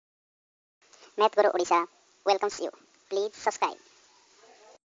Math Guru Odisha welcomes you. Please subscribe.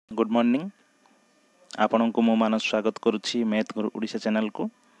 Good morning आपण को मो मान स्वागत करुच्ची मैथ गुरु ओडिशा चैनल को।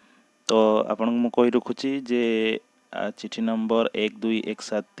 तो आपण को कही रखुची जे चिठी नंबर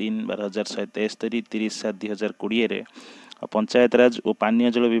 12173173 30/7/2020 रे पंचायत राज और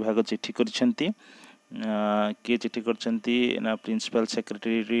पानीय जल विभाग चिठी करछंती। किए चिठी करछंती ना principal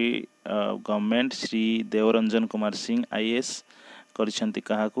secretary government Shri Devranjan Kumar Singh IAS करछंती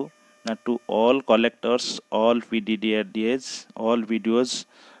काहाकू ना to all collectors all पीडीडीआरडीएस all videos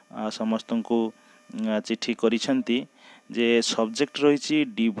समस्त को चिठी करिसेंती जे सब्जेक्ट रही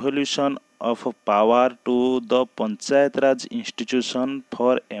devolution of power to the panchayat Raj institution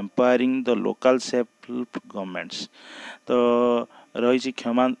for empowering the local self governments. तो रही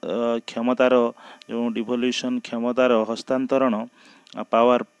क्षमतार जो डिवोल्यूशन क्षमतार हस्तांतरण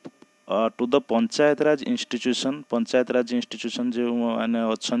power to the panchayat Raj institution जो माने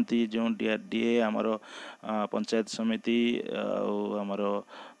अच्छी जो डीआरडीए आमर पंचायत समिति आमर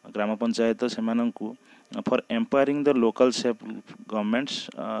ग्राम पंचायत से for empowering the local self governments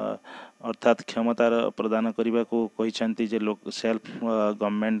अर्थात क्षमता प्रदान करने को कही जे सेल्फ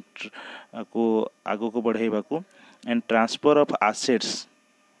गवर्नमेंट को आगो को बढ़ाइबा को एंड ट्रांसफर ऑफ एसेट्स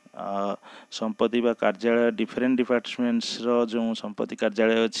संपत्ति बा कार्यालय डिफरेंट डिपार्टमेंट्स रो जो संपत्ति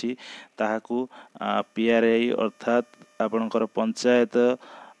कार्यालय अच्छी ताहाकू पीआरआई अर्थात आपणकर पंचायत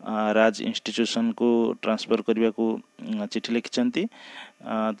राज इंस्टीट्यूशन को ट्रांसफर करने को चिठी लिखिंट।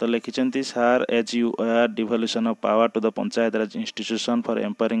 तो लिखिंट सार as you are devolution of power to the panchayat Raj institution for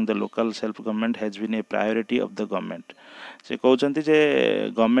empowering the local self government has been a priority of the government. से कहते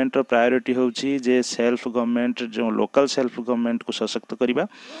जे गवर्नमेंट प्रायोरिटी होची जे सेल्फ गवर्नमेंट जो लोकल सेल्फ गवर्नमेंट को सशक्त करवा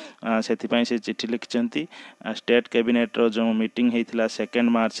से चिठी लिखिंट। स्टेट कैबिनेट रो जो मीटिंग होता 2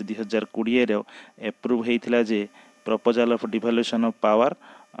 मार्च 2020 एप्रूव होता जे proposal of devolution of power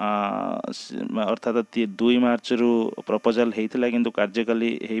अर्थात 2 मार्च रु प्रपोजल होता किंतु कार्यकाली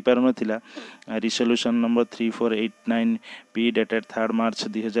हो पार नाला। रिसोल्यूशन नंबर 3489 पी डेटेड 3 मार्च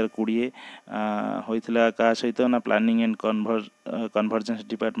 2020 होता क्या सहित ना planning and convergence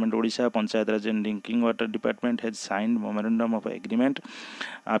department Odisha panchayat Raj and drinking water department has signed memorandum of agreement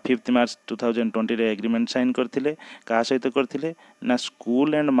 5 मार्च 2020 रे एग्रीमेंट साइन करथिले। क्या सहित करथिले ना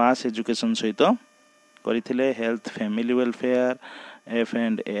स्कूल एंड मास एजुकेशन सहित करथिले health family welfare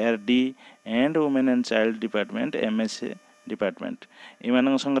F&ARD and women and child department MSA department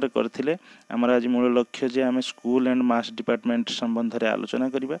in संगे करथिले। आमर आज मूल लक्ष्य जे आम स्कूल एंड मास डिपार्टमेंट संबंध में आलोचना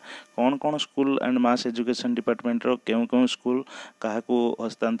करबा कौन कौन school and mass education department रो केउ केउ स्कूल काहाकू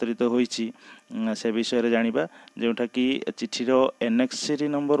हस्तांतरित होईची से विषय रे जानिबा जोटा कि चिठी रो एनेक्सरी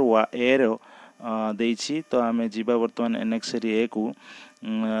नंबर ए रो देइछि। तो आम जीवा वर्तमान एनेक्सरी ए को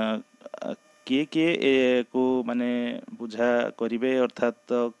किए को माने बुझा करिवे अर्थात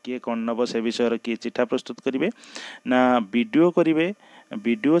किए कौन नब से विषय किए चिठा प्रस्तुत करिवे ना वीडियो करिवे।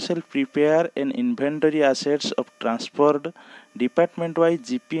 Video self prepare an inventory assets of transferred department wise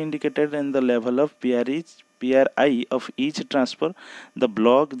GP indicated in the level of PRI of each transfer. The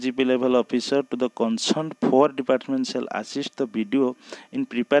block GP level officer to the concerned 4 department shall assist the BDO in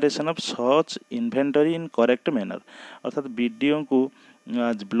preparation of such inventory in correct manner. अर्थात BDO को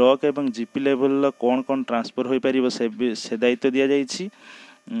block एवं GP level कौन कौन transfer हो पार से दायित्व दि जाइए।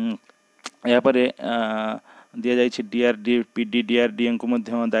 दि जाइए डीआरडी पीडीडीआरडीए को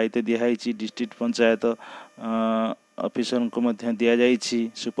दायित्व दिखाई डिस्ट्रिक्ट पंचायत ऑफिसर को दि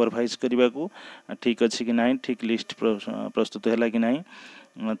जाइए सुपरवाइज करने को ठीक अच्छी कि ना ठीक लिस्ट प्रस्तुत है कि ना।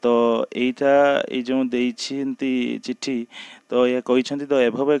 तो यहीटा ये जो चिट्ठी तो यह कहते the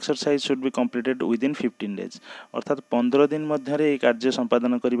above exercise should be completed within 15 days अर्थात 15 दिन मध्य कार्य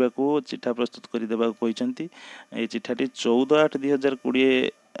संपादन करने को चिठा प्रस्तुत करदेवा कहते। ये चिठाटी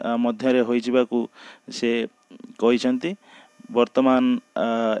 14/8/2020 मध्य हो से कहते। वर्तमान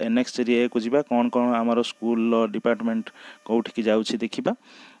एनेक्सरी ए को जीवा कौन कौन आमर स्कूल डिपार्टमेंट कौट की जाऊँगी देखा।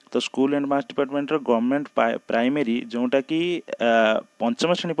 तो school and mass department government primary जोटा कि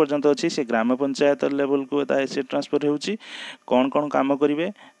 5म श्रेणी पर्यंत अच्छी से ग्राम पंचायत लेवल को एसेट ट्रांसफर होची कौन कौन काम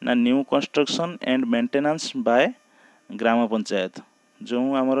करेंगे ना new construction and maintenance bye ग्राम पंचायत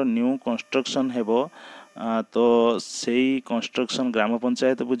जो आमर न्यू कंस्ट्रक्शन हेबो तो सही कंस्ट्रक्शन ग्राम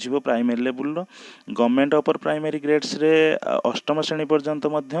panchayat बुझिबो primary level government upper primary grades रे 8म श्रेणी पर्यंत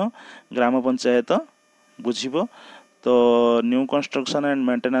मध्य ग्राम पंचायत बुझिबो। तो new construction and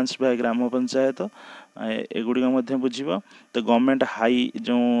maintenance bye ग्राम पंचायत एगुड़िक बुझ तो गवर्नमेंट हाई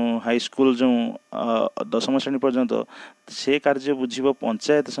जो हाई स्कूल जो 10वीं श्रेणी पर्यंत से कार्य बुझ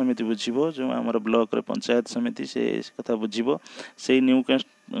पंचायत समिति बुझ जो आम ब्लॉक रे पंचायत समिति से कथा बुझ से न्यू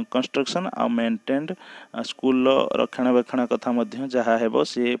कंस्ट्रक्शन आ मेंटेन्ड स्कूल रक्षणाबेक्षण कथा जहाँ हेबो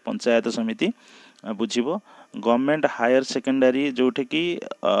से पंचायत समिति बुझ गवर्नमेंट हायर सेकेंडरी जोटे कि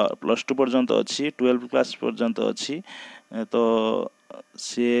 +2 पर्यंत अच्छी 12 क्लास पर्यंत अच्छी तो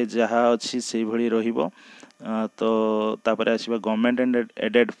सी जहाँ अच्छी से भली रहिबो तो तापर आसीबा government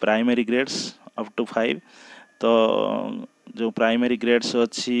aided primary grades up to 5 तो जो प्राइमरी ग्रेड्स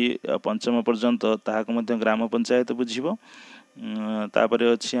अच्छी पंचम पर्यंत ताहाको मध्य ग्राम पंचायत बुझिबो तापर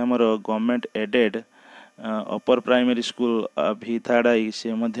अच्छी आमर government aided upper primary school भी थर्ड आई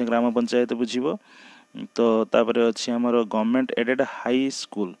से मध्य ग्राम पंचायत बुझिबो तो तापर अच्छी आमर गवर्नमेंट एडेड हाई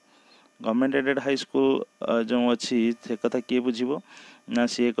स्कूल जो अच्छी से कथा किए बुझिबो ना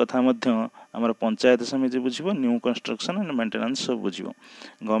सी कथा आमर पंचायत समिति बुझिबो न्यू कंस्ट्रक्शन एंड मेंटेनेंस सब बुझिबो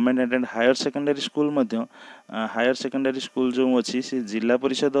government aided higher secondary school जो अच्छी से जिला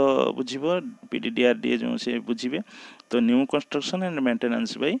परिषद बुझिबो पीडीडीआरडीए जो से बुझिबे तो new construction and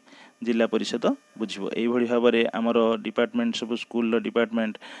maintenance bye जिला परिषद बुझिबो एई भली भाबरे आमर डिपार्टमेंट सब स्कूल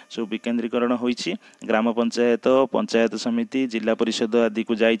डिपार्टमेंट सब विकेंद्रीकरण होईछि ग्राम पंचायत समिति जिला परिषद आदि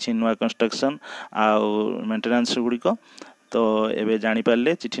को जाइछि नुआ कंस्ट्रक्शन आ मेंटेनेंस गुड़िक तो एबे जानी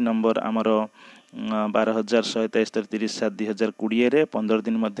पारले चिठी नंबर आमर 12,173/30/2020 रे 15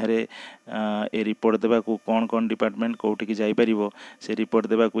 दिन मध्य ए रिपोर्ट देवा को कौन डिपार्टमेंट कोठी की जाई परिबो से रिपोर्ट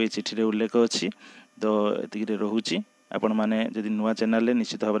देवा को ए चिठी रे उल्लेख अछि तो एतिक रे रहूची आपण माने जदि नुआ चैनल रे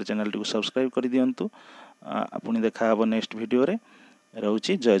निश्चित भाव चैनल टी सब्सक्राइब कर दियंतु आपुनी देखा हबो नेक्स्ट वीडियो रे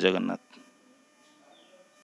रहूची जय जगन्नाथ।